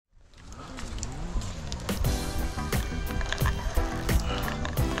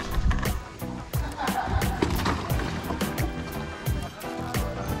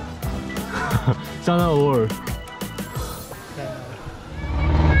Sana or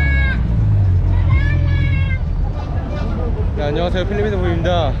네, 안녕하세요. 필리핀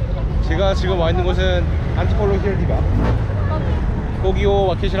부입니다. 제가 지금 와 있는 곳은 안티폴로 히얼디가 코기오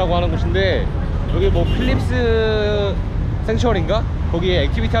마켓이라고 하는 곳인데, 여기 뭐 필립스 생츄어리인가? 거기에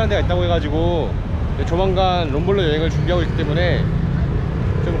액티비티 하는 데가 있다고 해가지고 조만간 롬블로 여행을 준비하고 있기 때문에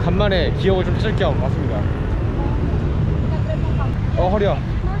좀 간만에 기억을 좀 찾을 겸 왔습니다.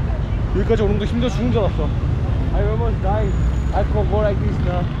 허리야. 여기까지 오는 거 힘들어 죽는 줄 알았어. I almost died. I could go like this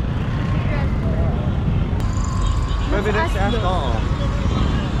now. Maybe let's ask.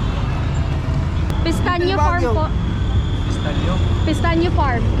 Pistachio farm po. Pistachio? Pistachio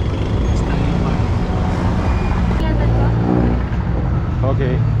farm.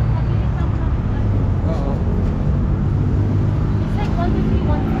 Okay. It's like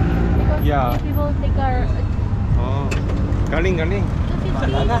 151 because Yeah. people take our. Oh, galing.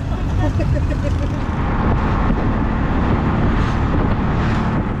 Banana.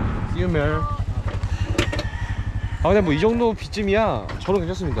 See you, Mel. 아, 근데 뭐 이 정도 빚쯤이야 저는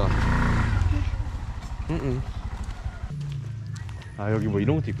괜찮습니다. 아, 여기 뭐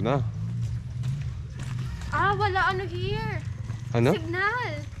이런 것도 있구나. Ah, wala ano here. ano?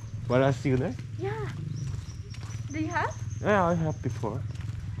 Signal. wala signal? Yeah. Do you have? Yeah, I have before.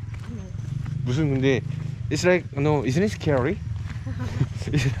 무슨 근데 it's like no, isn't it scary?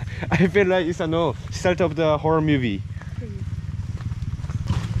 I feel like it's no start of the horror movie.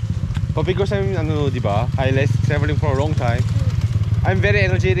 But because I'm diba, I less traveling for a long time. I'm very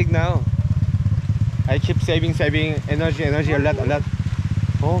energetic now. I keep saving energy a lot.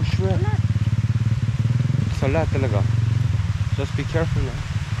 Oh sure. It's a lot talaga. Just be careful now.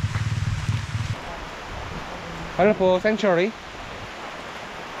 Hello po, sanctuary.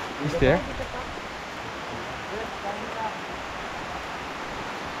 Is there?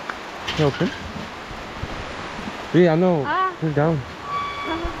 Can you open? Yeah, I know. Pull down.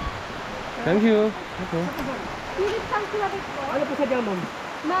 Thank you. Okay. Philip Sanctuary po. Ano po sa diamond?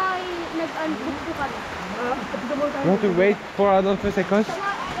 May nag-unbook po kami. You have to wait for another few seconds.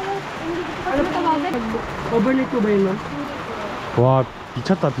 Ano po tawagin? Overnight po ba yun, ma'am? 와,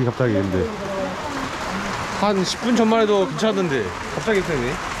 미쳤다 비 갑자기. 근데 한 10분 전만 해도 괜찮았는데 갑자기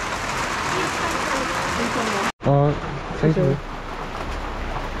세네. 땡큐.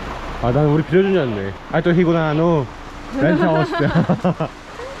 아, 난 우리 빌려준 줄 알았네. 아, 또 히구나 노 렌트 하우스.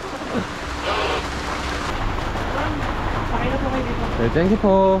 네, 땡큐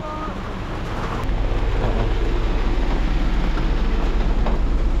포.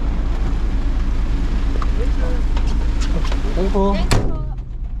 땡큐.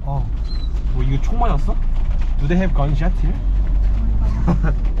 뭐 이거 총 맞았어? Do they have gunshot here?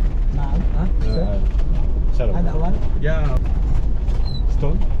 Shut up. That one? Yeah.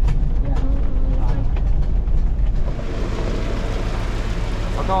 Stone?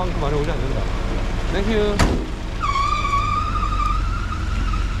 아까 그 말에 오지 않는다. 땡큐.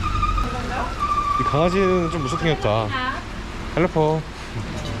 이 강아지는 좀 무섭게 생겼다. 헬로포.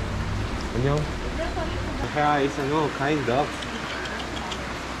 안녕. Hi, it's a no kind dog.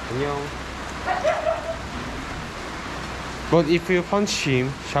 안녕. But if you punch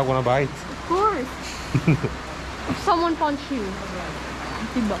him, she's gonna bite. Of course. If someone punch you,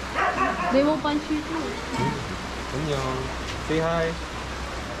 diba? They will punch you too. 안녕. Say hi.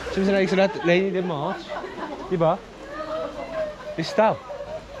 Seems like it's not raining that much. Diba? Stop.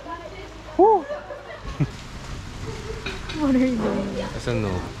 Woo. What are you doing? I don't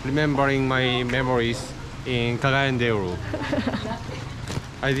know. Remembering my memories in Cagayan de Oro.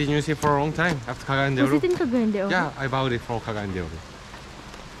 I didn't use it for a long time after Cagayan de Oro. Was it in Cagayan de Oro? Yeah, I bought it for Cagayan de Oro.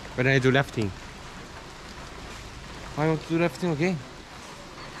 When I do rafting. I want to do rafting again.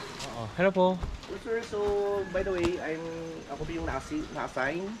 Hello po. Sir, so by the way, ako po yung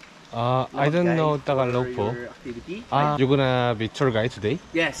na-assign. I don't know Tagalog po. Activity. You're gonna be tour guide today?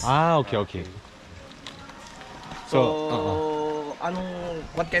 Yes. Okay. So,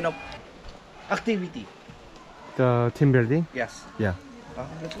 what kind of activity? The team building? Yes. Yeah.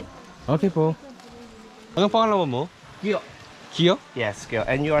 Let's go. Okay po. Anong pangalan mo? Gio. Gio? Yes, Gio.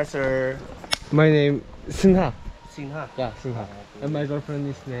 And you are Sir My name seungha. Sinha. Yeah, seungha. And my girlfriend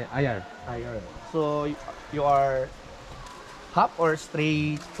is Ayar. So, you are half or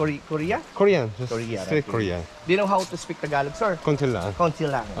straight Korea? Korean. Just Korean, straight okay. Korean. Do you know how to speak Tagalog, sir? Konti lang. Konti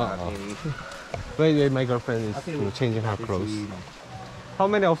lang. Oo. Okay. Wait, my girlfriend is Okay. changing her clothes. How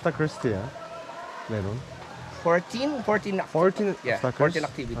many obstacles do you have? meron? 14 obstacles? yeah, 14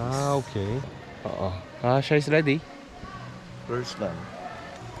 activities. Ah, okay. siya is ready. First one.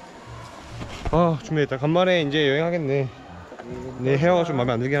 준비됐다. 간만에 이제 여행하겠네. 내 헤어가 좀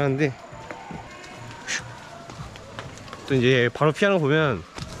마음에 안 들긴 하는데 이것도 이제 바로 피하는 거 보면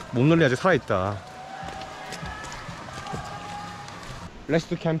몸놀이 아직 살아있다. Let's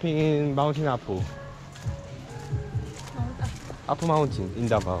do camping in Mountain Apu. Apu Mountain in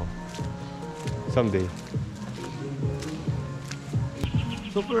Davao. Someday.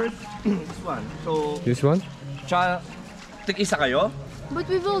 So first, this one. So, This one? tig-isa kayo? But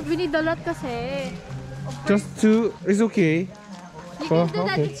we need a lot kasi. Just two. It's okay. You can do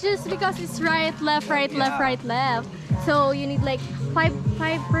that. Okay. It's just because it's right, left, right, left, right, left. So you need like 5%,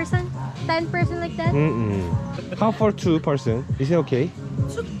 10% like that. How for 2 person? Is it okay?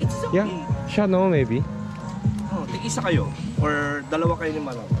 It's okay. Yeah. Shano maybe. Oh, tig-isa kayo? Or dalawa kayo ni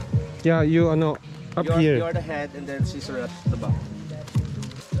Manong? Yeah, you up here. You're the head and then Caesar at the back.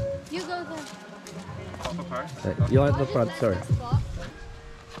 You go there. You're at the front, sir.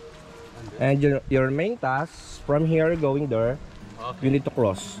 And your main task, from here going there, you need to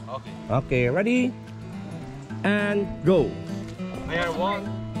cross. Okay. Okay, ready? And go. I are one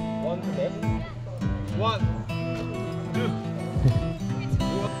to left. 1, 2.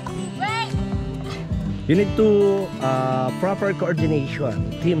 Wait! You need to proper coordination,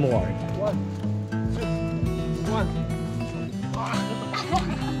 teamwork. 1, 2, 1.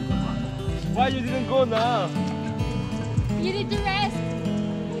 Why you didn't go now? You need to rest.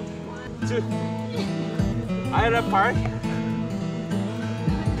 2. I at park.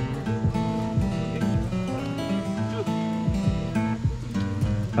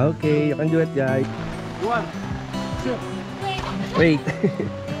 Okay, you can do it, guys. 1, 2. Wait.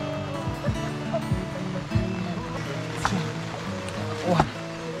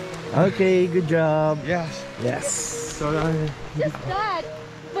 Okay, good job. Yes. Yes. So Just that.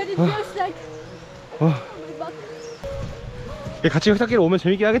 But it feels like 어. 같이 흙탕길 오면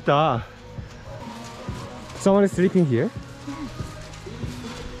재밌게 하겠다. Someone is sleeping here.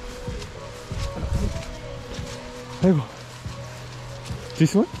 아이고.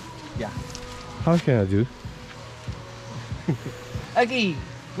 This one? Yeah. How can I do? Okay,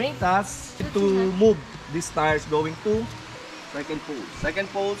 main task is to move these tires going to second pole. Second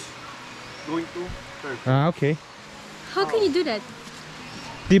poles going to third. Ah, okay. how can you do that?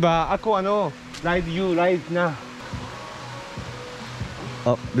 Diba, ako ride you, ride na.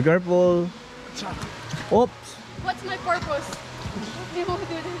 Oh, be careful. Oops. What's my purpose? We won't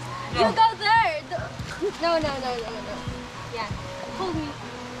do this. You go there. No. Yeah. Hold me.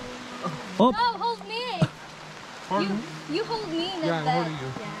 Oops. No, hold me. You hold me, not Yeah, I'm that. holding you.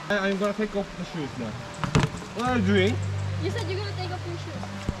 Yeah. I'm gonna take off the shoes now. What are you doing? You said you're gonna take off your shoes.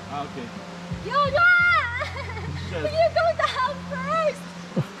 Ah, okay. Yo, you go down first.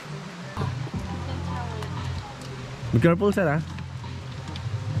 Be careful, sir. Ah.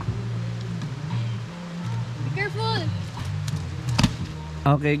 Be careful.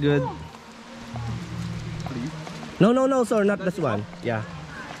 Okay, good. No, sir, not this one. Yeah.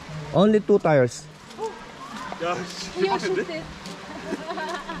 Only 2 tires. You shoot it.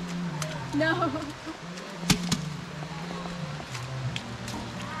 No.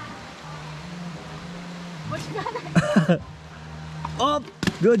 What's that? Up.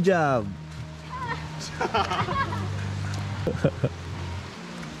 Good job.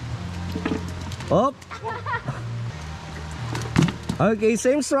 Up. Okay,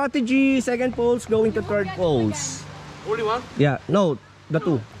 same strategy. Second poles going to third poles. Only one? Yeah, no, the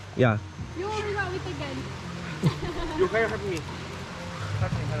 2. Yeah. You will run it again. You can help me.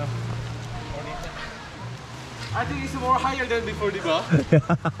 I think it's more higher than before, diba?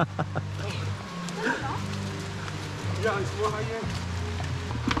 Yeah, it's more higher.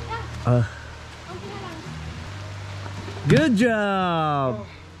 Good job.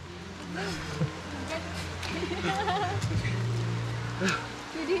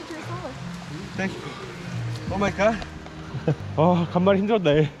 You did it yourself. Thank you. Oh my god. 간만에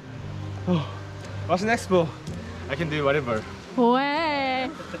힘들었다. 얘. What's next, bro? I can do whatever. 왜?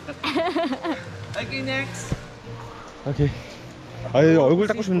 Okay, next. Okay. 얼굴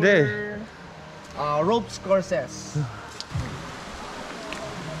닦고 싶은데 Ropes courses.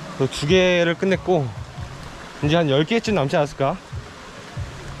 2개를 끝냈고 이제 한 10개쯤 남지 않았을까?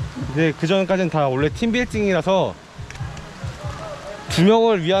 근데 그 전까지는 다 원래 팀빌딩이라서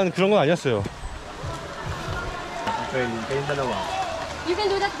 2명을 위한 그런 건 아니었어요. Kayong dalawa. You can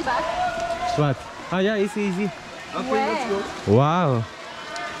do that, diba? What? Yeah, easy. Okay, let's go. Wow.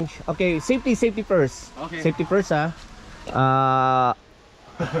 Okay, safety first. Okay. Safety first, ha.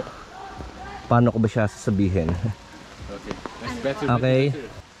 Paano ko ba siya sasabihin? Okay. That's better. Okay.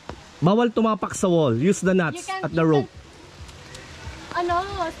 Bawal tumapak sa wall. Use the You nuts can, at the rope.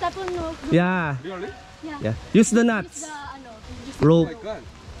 Step on rope. Yeah. Really? Yeah. Use the nuts. Use the, Rope. God.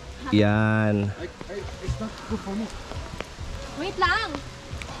 Yan. It's not good for me. Wait lang.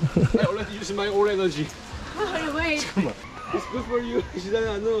 I already used my own energy. Wait. It's good for you.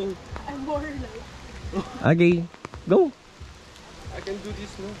 ano. I'm bored like. Okay, go. I can do this,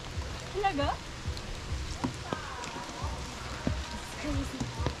 no? Talaga?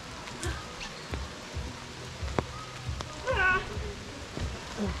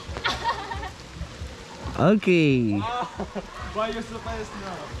 Okay. Why you so fast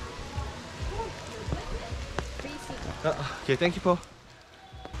now? Basic. Okay, thank you po.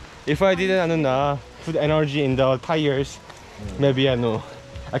 If I didn't put energy in the tires, maybe I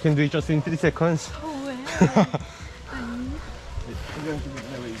can do it just in 3 seconds. Oh well.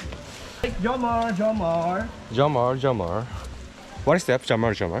 Jomar, Jomar. Jamar. What is that?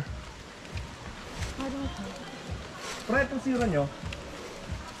 Jamar. Pre, itong zero nyo.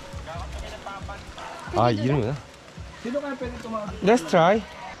 이름이야? Sino kaya pwede tumawag? Let's try.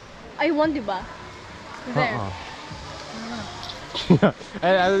 I won, diba? There.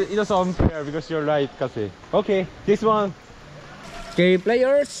 It was unfair because you're right, kasi. Okay, this one. Okay,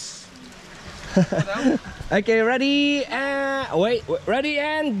 players. Okay, ready and wait, ready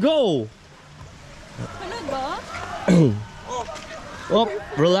and go. Talaga? Oh,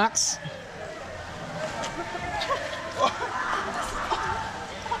 relax.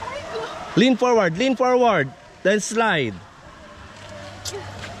 Lean forward, then slide.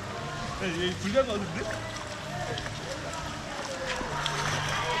 You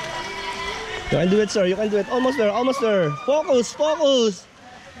can do it, sir. You can do it. Almost there. Focus.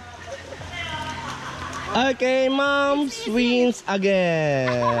 Okay, mom swings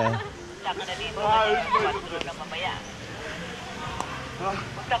again.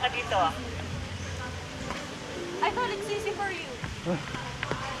 I thought it's easy for you.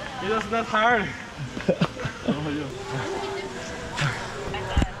 It was not hard.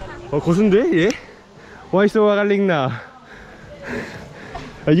 고수인데 얘? 와이소와 갈릭나.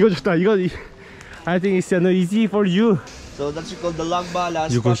 이거 좋다. I think it's easy for you. So that's called the log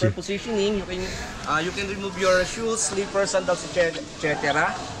balance. You can Proper see. positioning. You can remove your shoes, slippers, sandals,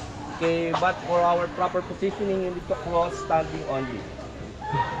 etc. Okay, but for our proper positioning, you need to cross standing only.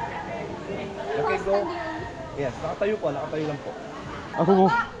 Okay, go. Yes, nakatayo lang po.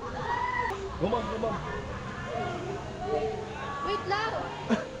 Go. Go, ma'am. Wait lang.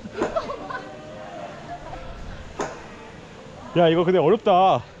 야 이거 근데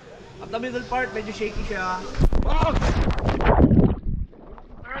어렵다. At the middle part, medyo shaky siya.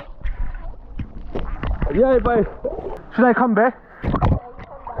 Yeah, but should I come back? Can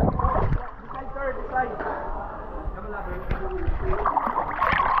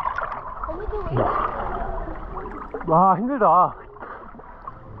you do it? 와 힘들다.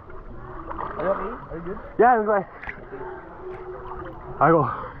 Are you okay? Are you good? 야 이거. 아이고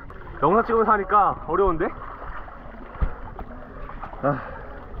영상 찍으면서 하니까 어려운데?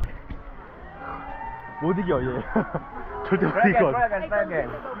 못 이겨 얘. 절대 못 이겨. Try again.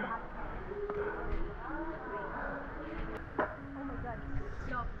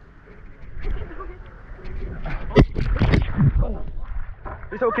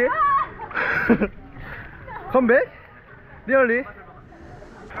 It's okay? Come back? Really?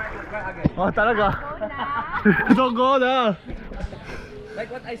 따라가. Don't go now.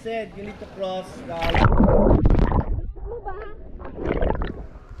 Like what I said, you need to cross the...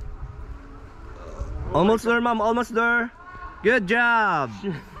 Almost there, ma'am. Almost there. Good job.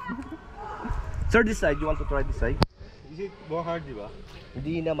 Sir, this side. You want to try this side? Is it more hard, di ba?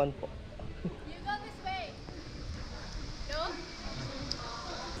 Hindi naman po. You go this way. No?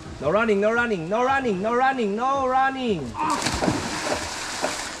 No running.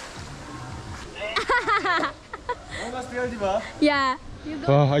 Almost there, di ba? Yeah. You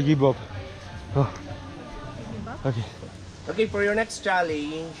go. I give up. Okay. Okay, for your next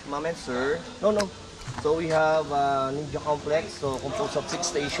challenge, ma'am and sir. No. So we have Ninja Complex, so composed of 6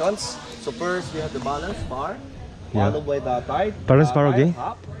 stations. So first we have the balance bar, followed by the Balance bar, okay.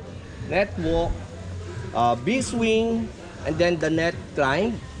 hop, net walk, B-swing, and then the net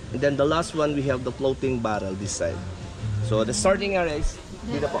climb. And then the last one we have the floating barrel this side. So the starting area is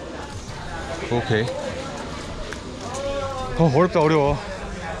dito po. 오케이. 어려워.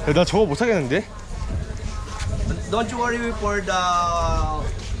 나 저거 못 하겠는데? Don't you worry for the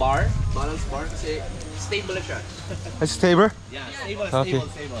balance bar, kasi stable siya. It's stable? Yeah, stable. Okay.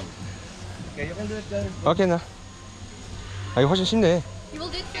 Okay, you can do it then. 오케이 나. 이거 훨씬 쉽네. You will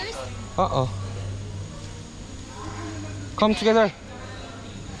do it first? Come together.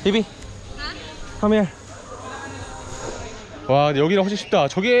 Baby. Come here. 와, 근데 여기는 훨씬 쉽다.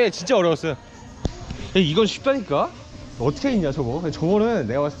 저게 진짜 어려웠어요. 이건 쉽다니까? 어떻게 했냐 저거? 저거는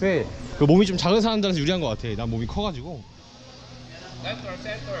내가 봤을 때 그 몸이 좀 작은 사람들한테 유리한 것 같아. 난 몸이 커가지고. Center,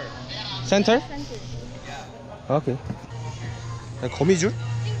 center. Center? Center. Okay. 거미줄? I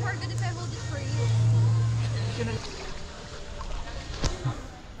think we're good if I hold it for you.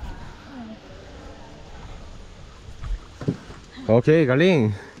 Okay,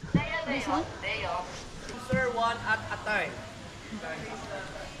 galing. This one? Sir, one at a time.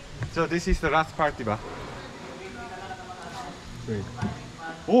 So this is the last part, diba? Wait.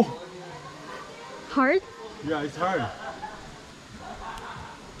 Oh! Hard? Yeah, it's hard.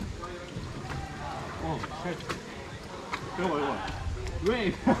 Oh, shit. 이거.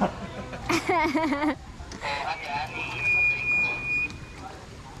 Wait.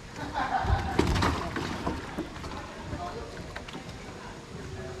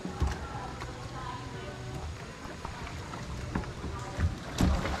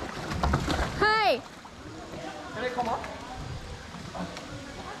 Hi! Can I come up?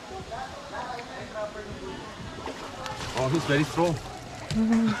 Oh, he's very strong.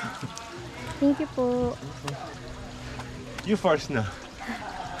 Thank you po. You first na.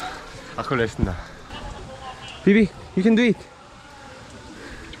 Ako last na. Bibi, you can do it.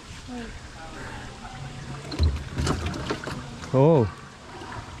 오.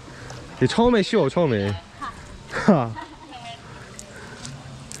 이게 처음에 쉬워, 처음에.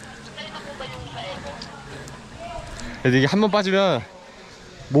 근데 이게 한 번 빠지면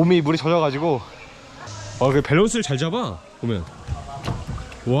몸이 물에 젖어가지고 그 밸런스를 잘 잡아 보면.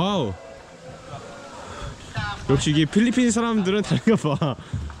 와우. 역시 이게 필리핀 사람들은 다른가 봐.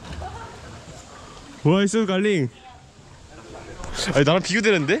 와, 있어 갈링. 아니 나랑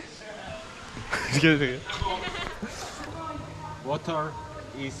비교되는데? 이게 Water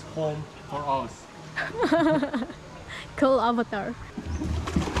is home for us. Cool avatar.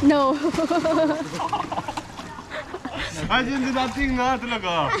 No. I didn't do nothing na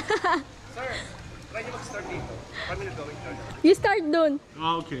talaga. Sir, try nyo mag-start dito. 1 minute going start. You start dun.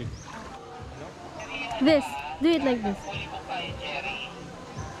 Ah, okay. This. Do it like this.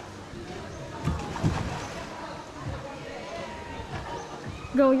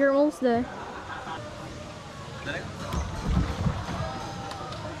 Go, you're almost there.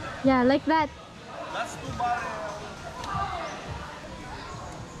 Yeah, like that. Last 2 barrels.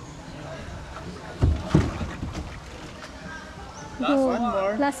 Go. one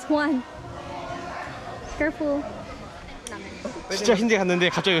more. Last one. Careful. 진짜 힘들게 갔는데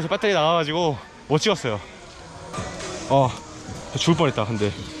갑자기 여기서 배터리 나와가지고 못 찍었어요. 죽을 뻔했다.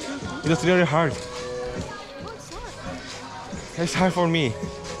 근데 It's really hard. It's hard for me.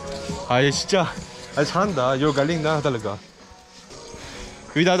 얘 진짜 잘한다. You're galling na talaga.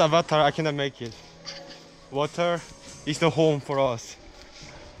 Without avatar, I cannot make it. Water is the home for us.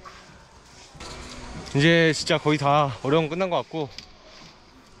 이제 진짜 거의 다 어려운 거 끝난 것 같고.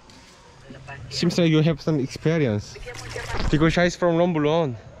 Seems like you have some experience. Because she's from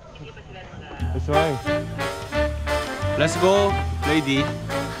Romblon. That's right. Let's go, lady.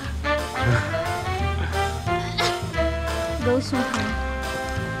 Go seungha.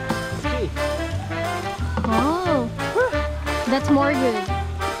 Oh, that's more good.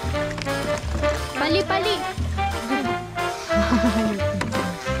 Pali, pali.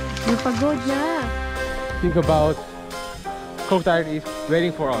 Yung pagod na. Think about crocodile is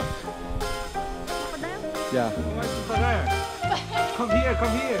waiting for us. Yeah. Come here,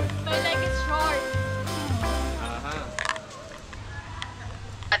 come here. My leg is short.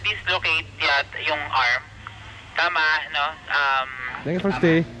 Dislocate yung arm. Tama, no? Thank you for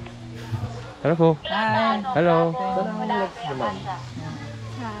stay. Hello po. Hi. Hello.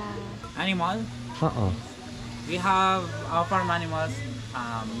 Animal? We have farm animals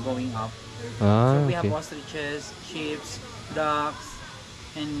going up. So we have ostriches, sheep, ducks,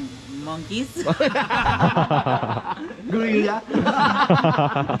 and monkeys. Gorilla.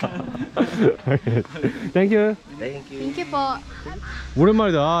 Okay. Thank you. Thank you. Thank you po.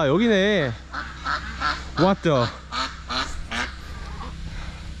 오랜만이다. 여기네. What the?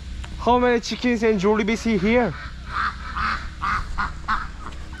 How many chickens and jollibees here?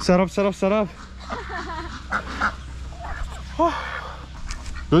 Shut up, shut up, shut up.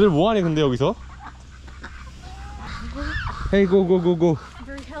 너들 뭐하니 근데 여기서? Hey, go, go, go, go.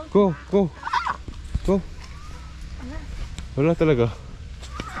 Very healthy. Go, go, go. 올라 따라가.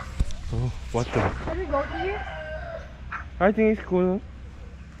 What the? Should we go here? I think it's cool.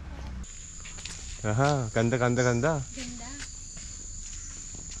 아하, 간다, 간다, 간다. Ganda.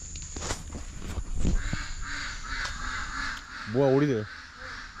 뭐야, 오리들.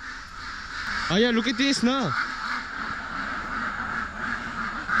 야, look at this, 나.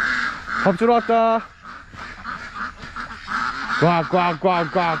 밥 주러 왔다. 꽉, 꽉,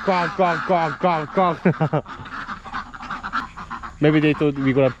 꽉, 꽉, 꽉, 꽉, 꽉, 꽉, 꽉. Maybe they thought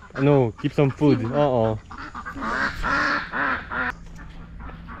we gonna no give some food.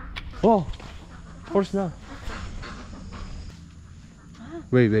 Horse now.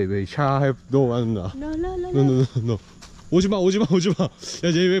 Wait. 샤 너 안 나. No. 오지마. 야,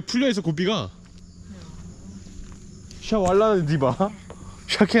 얘 왜 풀려 있어 고삐가? 샤 왈라는 디바.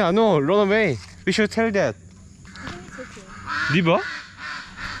 샤케 아노 run away. We should tell that. 디바?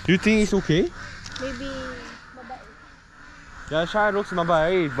 You think it's okay? Maybe babae. 야, 샤 looks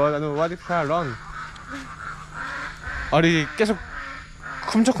마바이. But no, what if 샤 run? 아니 계속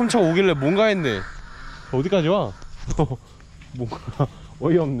쿰척 오길래 뭔가 했네. 어디까지 와? 뭔가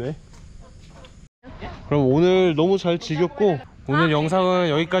어이없네. 그럼 오늘 너무 잘 즐겼고 오늘 영상은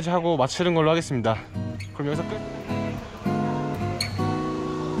여기까지 하고 마치는 걸로 하겠습니다. 그럼 여기서 끝.